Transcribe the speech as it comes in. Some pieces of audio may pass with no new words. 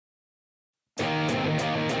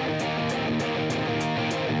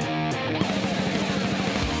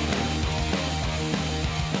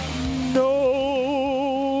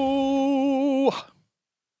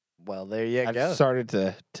Well, there you I've go. started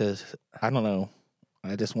to, I don't know.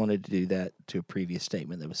 I just wanted to do that to a previous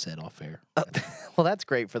statement that was said off air. Well, that's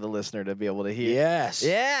great for the listener to be able to hear. Yes.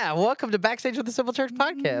 Yeah, welcome to Backstage with the Simple Church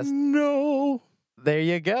podcast. No. There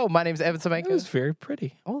you go. My name's Evan It Semenko. was very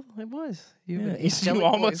pretty. Oh, it was. Yeah, you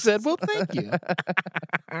almost said, well, thank you.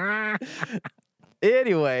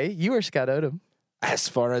 Anyway, you are Scott Odom, As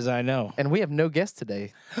far as I know. and we have no guest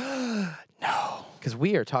today No. because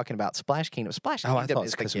we are talking about Splash Kingdom. Splash Oh, Kingdom I thought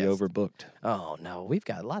is it's the because we guest. overbooked. Oh, no. We've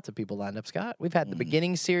got lots of people lined up, Scott. We've had the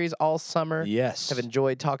beginning series all summer. Yes. Have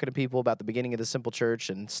enjoyed talking to people about the beginning of the Simple Church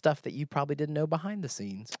and stuff that you probably didn't know behind the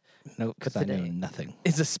scenes. No, because I know today- nothing.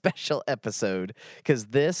 It's a special episode because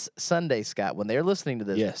this Sunday, Scott, when they're listening to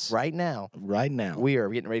this Yes. right now, Right now. we are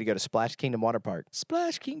getting ready to go to Splash Kingdom Water Park.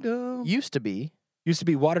 Splash Kingdom. Used to be,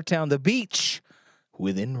 Watertown, the beach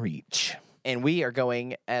within reach. and we are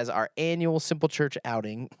going as our annual Simple Church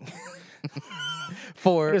outing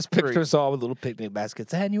for Just free. picture us all with little picnic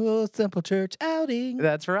baskets. Annual Simple Church outing.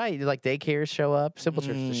 That's right. Like daycares show up, Simple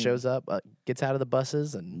Church just Mm. shows up, gets out of the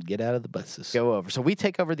buses and Get out of the buses. go over. So we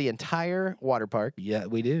take over the entire water park Yeah,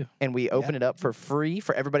 we do. and we open it up for free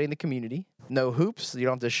for everybody in the community. No hoops. You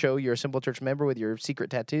don't have to show you're a Simple Church member with your secret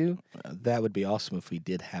tattoo. That would be awesome if we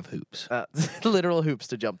did have hoops. Literal hoops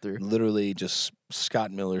to jump through. Literally just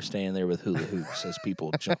Scott Miller standing there with hula hoops as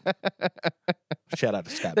people jump. Shout out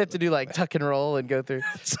to Scott They have to do like tuck and roll and go through,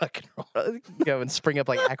 Suck and roll. go and spring up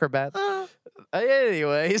like acrobats.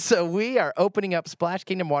 Anyway, so we are opening up Splash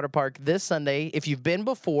Kingdom Water Park this Sunday. If you've been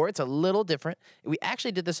before, it's a little different. We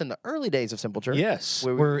actually did this in the early days of Simple Church. Yes,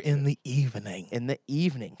 Where we- we're in the evening. In the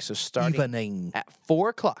evening. So starting Evening. at 4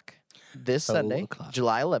 o'clock this 4 Sunday, o'clock.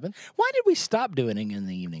 July 11th. Why did we stop doing it in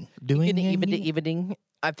the evening? Evening.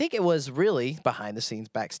 I think it was really behind the scenes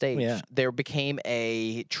backstage. Yeah. There became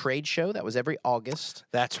a trade show that was every August.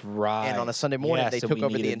 That's right. And on a Sunday morning, Yes, they and took we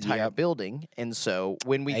over the needed- entire yep. building. And so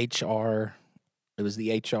when we HR. It was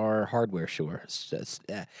the HR hardware show. It's just,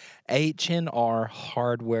 H&R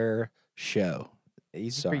hardware show.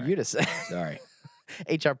 Easy Sorry. for you to say. Sorry.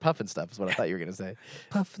 HR puffin stuff is what I thought you were going to say.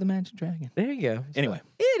 Puff the Magic Dragon. There you go.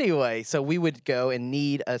 Anyway. So we would go and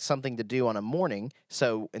need something to do on a morning.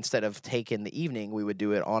 So instead of taking the evening, we would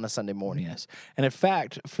do it on a Sunday morning. Yes. And in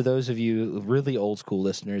fact, for those of you really old school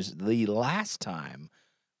listeners, the last time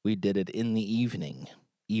we did it in the evening,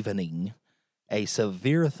 a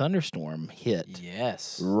severe thunderstorm hit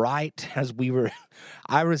Yes. right as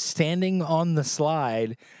I was standing on the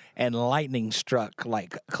slide and lightning struck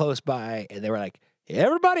like close by and they were like,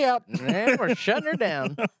 everybody out. And we're shutting her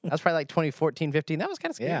down. That was probably like 2014, 15. That was kind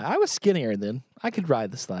of scary. Yeah, I was skinnier then. I could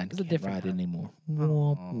ride the slide. It was a Can't different ride time. anymore.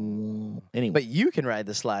 Anyway, But you can ride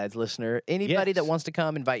the slides, listener. Anybody that Yes. wants to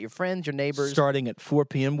come, invite your friends, your neighbors. starting at 4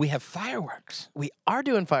 p.m., we have fireworks. We are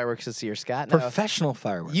doing fireworks this year, Scott. Now, Professional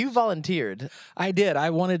fireworks. you volunteered. I did. I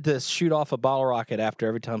wanted to shoot off a bottle rocket after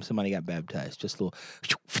every time somebody got baptized. Just a little.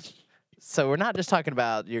 So we're not just talking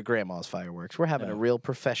about your grandma's fireworks. We're having a real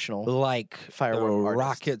professional. Like Firework the artist.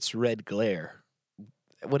 rocket's red glare.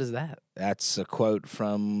 What is that? That's a quote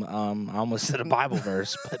from, I almost said a Bible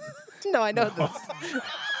verse, but No, I know this.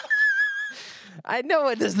 I know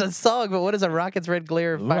it is the song, but what is a rocket's red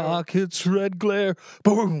glare firework? rocket's red glare,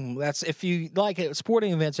 boom. That's if you like it,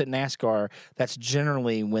 sporting events at NASCAR, that's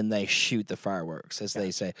generally when they shoot the fireworks, as they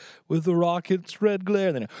say, with the rocket's red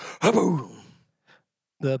glare. Then, boom.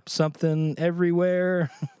 The something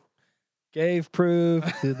everywhere gave proof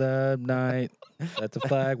to the night that the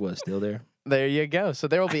flag was still there. There you go. So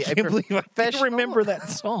there will be I a can't believe I can't professional remember that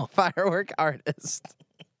song. firework artist.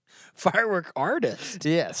 Firework artist.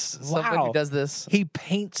 Yes. Someone who Wow. does this. He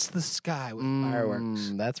paints the sky with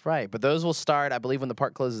fireworks. That's right. But those will start, I believe, when the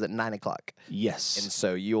park closes at 9 o'clock. Yes. And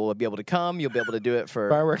so you'll be able to come. You'll be able to do it for.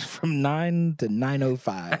 Fireworks from 9 to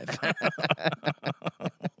 9:05.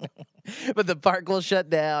 But the park will shut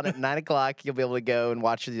down at 9 o'clock. You'll be able to go and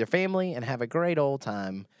watch with your family and have a great old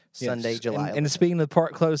time Sunday, Yes. July. And speaking of the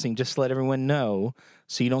park closing, just to let everyone know,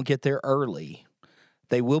 so you don't get there early,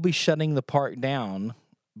 they will be shutting the park down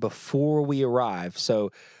before we arrive.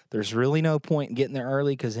 So there's really no point in getting there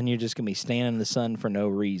early because then you're just going to be standing in the sun for no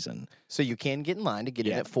reason. So you can get in line to get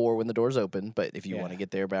in Yeah. at 4 when the doors open. But if you want to Yeah.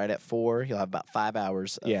 get there right at 4, you'll have about 5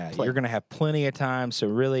 hours. Of Yeah, play. you're going to have plenty of time. So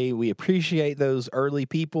really, we appreciate those early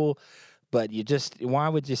people. But why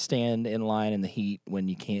would you stand in line in the heat when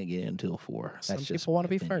you can't get in until 4? Some That's just people want to my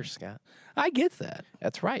be opinion. first, Scott. I get that.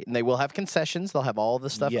 That's right. And they will have concessions. They'll have all the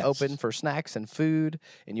stuff Yes. open for snacks and food.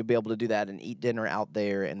 And you'll be able to do that and eat dinner out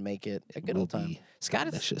there and make it a good Will old time. be Scott,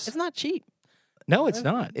 delicious. it's not cheap. No, it's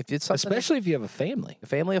not. If it's something Especially if you have a family. a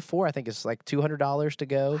family of 4, I think it's like $200 to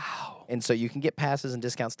go. Wow. And so you can get passes and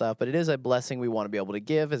discount stuff, but it is a blessing we want to be able to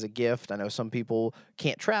give as a gift. I know some people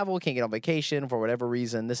can't travel, can't get on vacation for whatever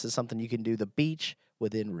reason. This is something you can do. The beach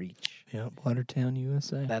within reach. Yep, Watertown,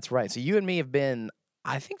 USA. That's right. So you and me have been,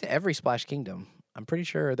 I think, to every Splash Kingdom. I'm pretty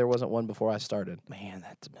sure there wasn't one before I started. Man,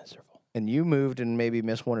 that's miserable. And you moved and maybe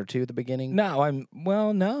missed one or two at the beginning. No, no.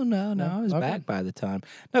 I was Okay. back by the time.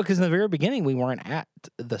 No, because in the very beginning we weren't at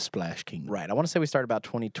the Splash Kingdom. Right. I want to say we started about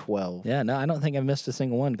 2012. Yeah, no, I don't think I missed a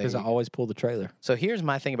single one because There I you always pull the trailer. So here's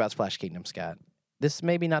my thing about Splash Kingdom, Scott. This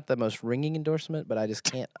may be not the most ringing endorsement, but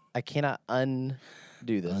I cannot undo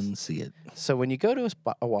this. Unsee it. So when you go to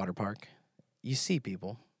a water park, you see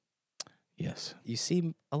people. Yes. You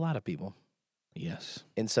see a lot of people. Yes.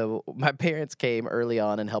 And so my parents came early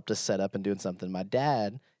on and helped us set up and doing something. My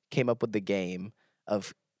dad came up with the game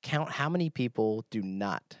of count how many people do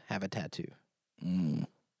not have a tattoo. Mm.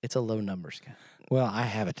 It's a low number, Scott. Well, I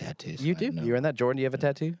have a tattoo. So You I do? know. You're in that. Jordan, do you have a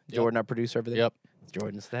tattoo? Yep. Jordan, our producer over there? Yep.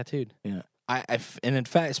 Jordan's tattooed. Yeah. And in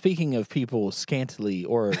fact, speaking of people scantily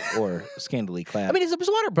or scantily clad, I mean, it's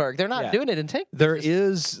a water park. They're not Yeah. doing it in tank. there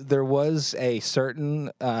was a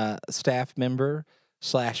certain staff member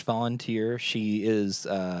 / volunteer. She is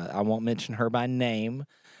I won't mention her by name,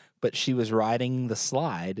 but she was riding the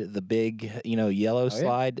slide, the big yellow yeah.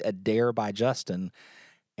 slide at Dare by Justin,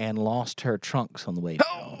 and lost her trunks on the way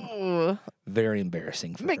down. Oh, Very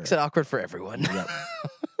embarrassing for makes her. it awkward for everyone. Yep.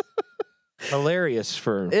 Hilarious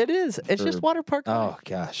for It is. It's just For- water park. oh life.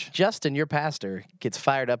 gosh. Justin, your pastor, gets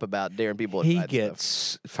fired up about daring people. to He ride stuff.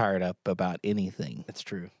 gets fired up about anything. It's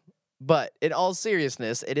true. But in all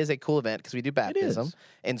seriousness, it is a cool event because we do baptism. is.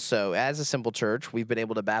 And so, as a simple church, we've been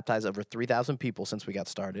able to baptize over 3,000 people since we got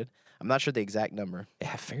started. I'm not sure the exact number. Yeah,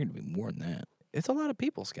 I figured it'd be more than that. It's a lot of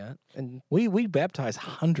people, Scott. And We baptize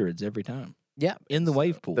hundreds every time yeah, in the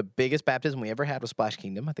wave pool. the biggest baptism we ever had was Splash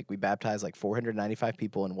Kingdom. I think we baptized like 495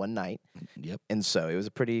 people in one night. Yep. And so, it was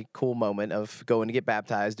a pretty cool moment of going to get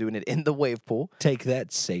baptized, doing it in the wave pool. Take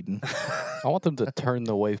that, Satan. I want them to turn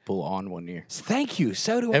the wave pool on one year. Thank you.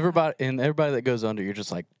 So do I. Everybody that goes under, you're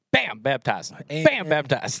just like, bam, baptized. And- Bam,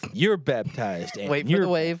 baptized. You're baptized. And Wait for you're the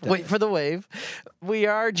wave. Wait baptized. for the wave. We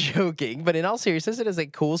are joking, but in all seriousness, it is a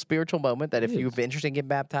cool spiritual moment that if It you're is. interested in getting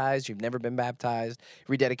baptized, you've never been baptized,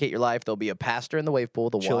 rededicate your life, there'll be a pastor in the wave pool.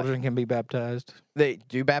 Children can be baptized. They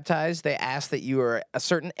do baptize. They ask that you are a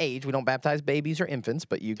certain age. We don't baptize babies or infants,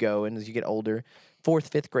 but you go, and as you get older, 4th,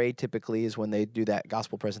 5th grade typically is when they do that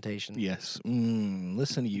gospel presentation. Yes.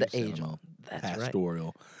 Listen to you, The age. Seminole. That's right.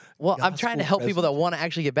 Pastoral. Well, I'm trying to Gospel help people that want to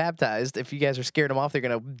actually get baptized. If you guys are scared them off, they're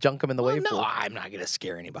going to junk them in the Well, wave no, pool. I'm not going to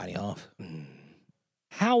scare anybody off.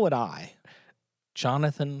 How would I,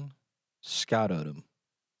 Jonathan Scott Odom,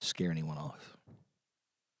 scare anyone off?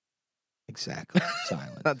 Exactly.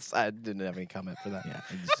 Silent. I didn't have any comment for that. Yeah,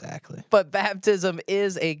 exactly. But baptism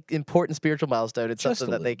is a important spiritual milestone. It's Just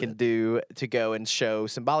something a that they little can do to go and show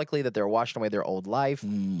symbolically that they're washing away their old life.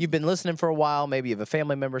 Mm. You've been listening for a while. Maybe you have a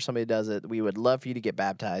family member, somebody does it. We would love for you to get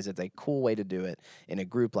baptized. It's a cool way to do it in a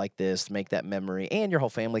group like this, make that memory. And your whole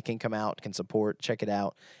family can come out, can support, check it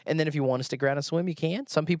out. And then if you want to stick around and swim, you can.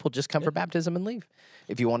 Some people just come for baptism and leave.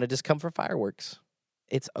 If you want to just come for fireworks,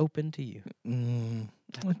 it's open to you.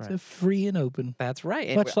 It's right. a free and open. That's right.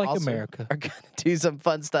 And Much we like also America. are going to do some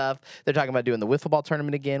fun stuff. They're talking about doing the wiffle ball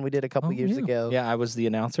tournament again. We did a couple years ago. Yeah, I was the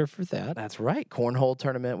announcer for that. That's right. Cornhole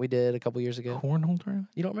tournament we did a couple years ago. Cornhole tournament?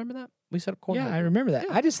 You don't remember that? We set up cornhole. Yeah, I remember that.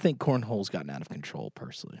 Yeah. I just think cornhole's gotten out of control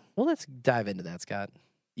personally. Well, let's dive into that, Scott.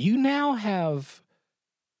 You now have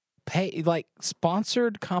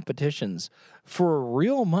sponsored competitions for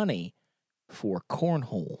real money for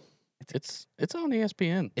cornhole. It's on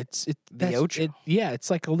ESPN. Ocho. It's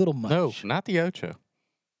like a little much. No, not the Ocho.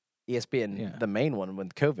 ESPN, Yeah. the main one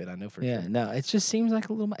with COVID, I know for Yeah, sure. no, it just seems like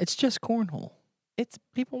a little. It's just cornhole. It's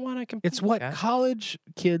people want to compete. It's what Scott. college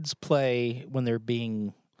kids play when they're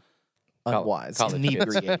being, Unwise. college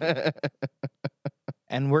kids. inebriated.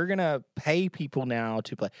 And we're gonna pay people now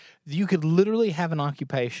to play. You could literally have an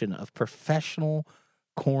occupation of professional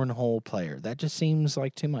cornhole player. That just seems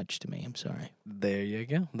like too much to me. I'm sorry. There you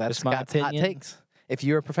go. That's Just my Scott's hot opinion. takes. If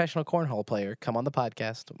you're a professional cornhole player, come on the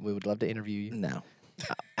podcast. We would love to interview you. No,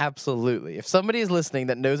 Absolutely. If somebody is listening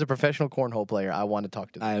that knows a professional cornhole player, I want to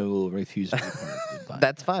talk to them. I will refuse to be part of the podcast.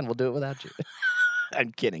 That's fine. We'll do it without you.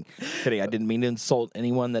 I'm kidding. I didn't mean to insult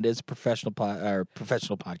anyone that is a professional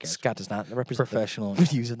professional podcast. Scott does not represent Professional. the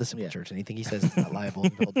views of the Simple Yeah. Church. Anything he says is not liable. to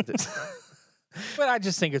be held to this. But I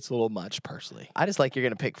just think it's a little much personally. I just like you're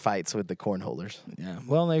going to pick fights with the cornholers. Yeah.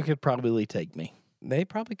 Well, they could probably take me. They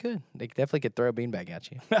probably could. They definitely could throw a beanbag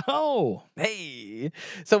at you. Oh, Hey.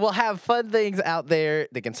 So we'll have fun things out there.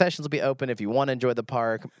 The concessions will be open if you want to enjoy the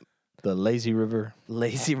park. the lazy river.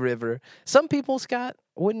 Lazy River. Some people, Scott,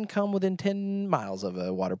 wouldn't come within 10 miles of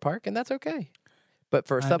a water park, and that's okay. But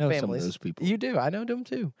for I some know some of families, those people. you do. I know them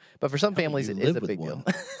too. But for some families, you it is live a with big one.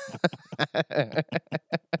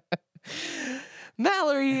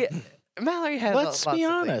 deal. Mallory has. Let's lots be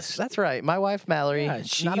of things. honest. That's right. My wife Mallory, Yeah,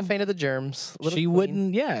 not a she- fan of the germs. Little She queen.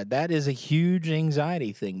 wouldn't. Yeah, that is a huge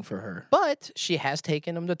anxiety thing for her. But she has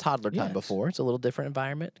taken them to toddler time Yes. before. It's a little different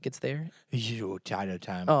environment. Gets there. You tired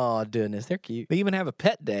time. Oh, goodness, they're cute. They even have a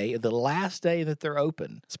pet day the last day that they're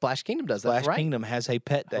open. Splash Kingdom does that, Splash right? Kingdom has a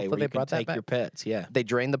pet day Hopefully where they you can brought that take back. your pets. Yeah. They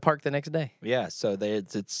drain the park the next day. Yeah, so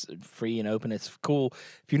it's free and open. It's cool.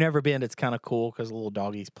 If you've never been, it's kind of cool because little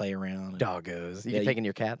doggies play around. Doggos. You Yeah, taking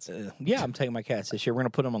your cats? Yeah, I'm taking my cats this year. We're gonna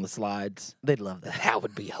put them on the slides. They'd love that. That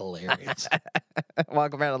would be hilarious.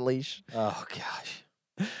 Walk around on a leash. Oh gosh.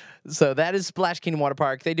 So that is Splash Kingdom Water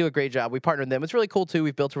Park. They do a great job. We partner with them. It's really cool too.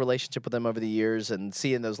 We've built a relationship with them over the years, and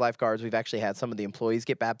seeing those lifeguards, we've actually had some of the employees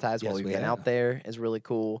get baptized while Yes, we've we been have. out there. Is really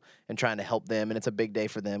cool, and trying to help them. And it's a big day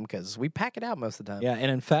for them because we pack it out most of the time. Yeah,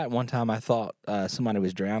 and in fact, one time I thought somebody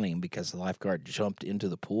was drowning because the lifeguard jumped into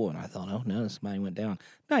the pool, and I thought, oh no, somebody went down.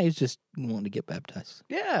 No, he was just wanting to get baptized.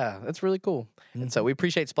 Yeah, that's really cool. And so we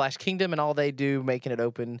appreciate Splash Kingdom and all they do, making it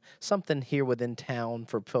open. Something here within town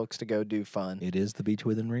for folks to go do fun. It is the beach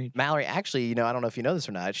within reach. Mallory, actually, I don't know if you know this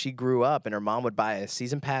or not. She grew up and her mom would buy a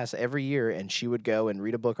season pass every year, and she would go and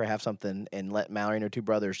read a book or have something and let Mallory and her two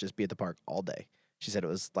brothers just be at the park all day. She said it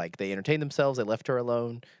was like they entertained themselves, they left her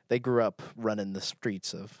alone. They grew up running the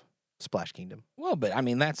streets of Splash Kingdom. Well, but I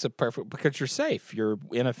mean that's a perfect because you're safe. You're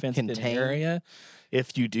in a fenced-in Contained. area.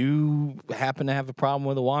 If you do happen to have a problem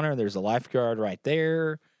with the water, there's a lifeguard right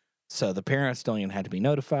there. So the parents don't even have to be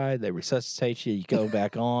notified. They resuscitate you. You go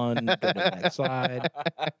back on, go to the next slide.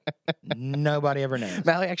 Nobody ever knows.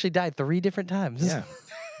 Mallory actually died 3 different times. Yeah.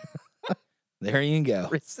 There you go.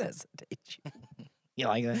 Resuscitate you. You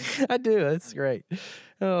like that? I do. That's great.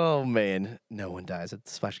 Oh, man. No one dies at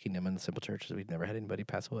the Splash Kingdom and the Simple Church. We've never had anybody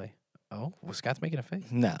pass away. Oh, well, Scott's making a face.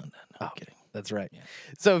 No, I'm Oh. kidding. That's right. Yeah.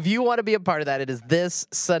 So if you want to be a part of that, it is this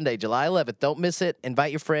Sunday, July 11th. Don't miss it.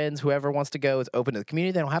 Invite your friends. Whoever wants to go. It's open to the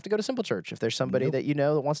community. They don't have to go to Simple Church. If there's somebody Nope. that you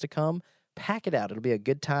know that wants to come, pack it out. It'll be a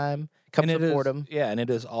good time. Come And it support is- them. Yeah, and it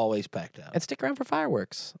is always packed out. And stick around for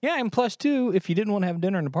fireworks. Yeah, and plus too, if you didn't want to have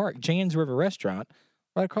dinner in the park, Jan's River Restaurant,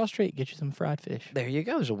 right across the street, get you some fried fish. There you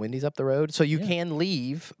go. There's a Wendy's up the road. So you Yeah. can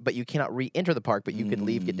leave, but you cannot re-enter the park, but you can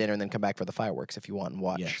leave, get Mm. dinner, and then come back for the fireworks if you want and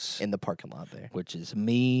watch Yes. in the parking lot there. Which is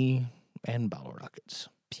me and bottle rockets.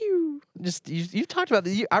 Pew. Just you've talked about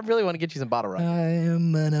this. I really want to get you some bottle rockets. I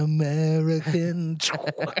am an American. Do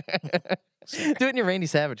it in your Randy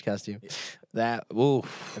Savage costume. That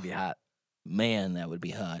oof, That'd be hot. man, that would be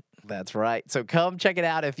hot. That's right. So come check it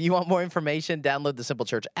out. If you want more information, download the Simple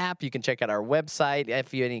Church app. You can check out our website.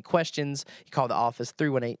 If you have any questions, you call the office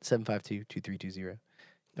 318-752-2320.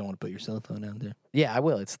 Don't want to put your cell phone out there. Yeah, I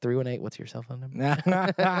will. It's 318. What's your cell phone number?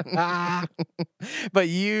 But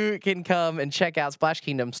you can come and check out Splash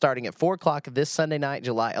Kingdom starting at 4 o'clock this Sunday night,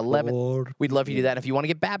 July 11th. We'd love you to do that. If you want to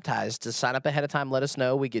get baptized, to sign up ahead of time, let us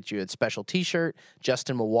know. We get you a special T-shirt.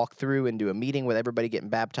 Justin will walk through and do a meeting with everybody getting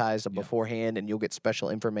baptized beforehand, and you'll get special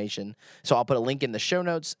information. So I'll put a link in the show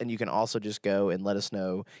notes, and you can also just go and let us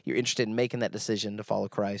know you're interested in making that decision to follow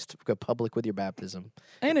Christ. Go public with your baptism.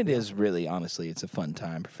 And it is really, honestly, it's a fun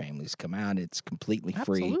time for families to come out. It's completely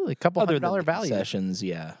free. Absolutely, a couple Other $100 than the value. concessions,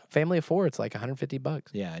 yeah. Family of 4, it's like $150.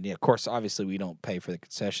 Yeah, and yeah, of course, obviously, we don't pay for the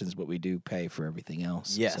concessions, but we do pay for everything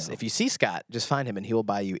else. Yes, so. if you see Scott, just find him, and he will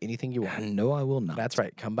buy you anything you want. No, I will not. That's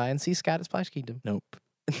right. Come by and see Scott at Splash Kingdom. Nope.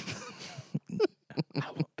 I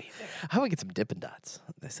won't be there. I would get some Dippin' Dots.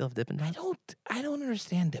 They still have Dippin' Dots? I don't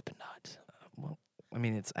understand Dippin' Dots. Well, I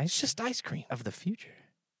mean, it's It's just ice cream. of the future,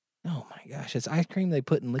 Oh my gosh, it's ice cream they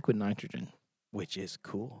put in liquid nitrogen. which is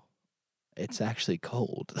cool. It's actually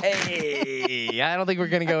cold. Hey, I don't think we're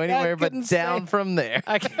going to go anywhere but couldn't down say- from there.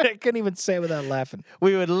 I couldn't even say it without laughing.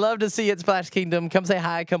 We would love to see you at Splash Kingdom. Come say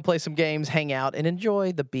hi, come play some games, hang out, and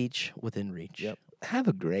enjoy the beach within reach. Have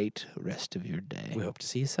a great rest of your day. We hope to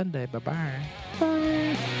see you Sunday. Bye-bye.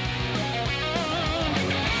 Bye.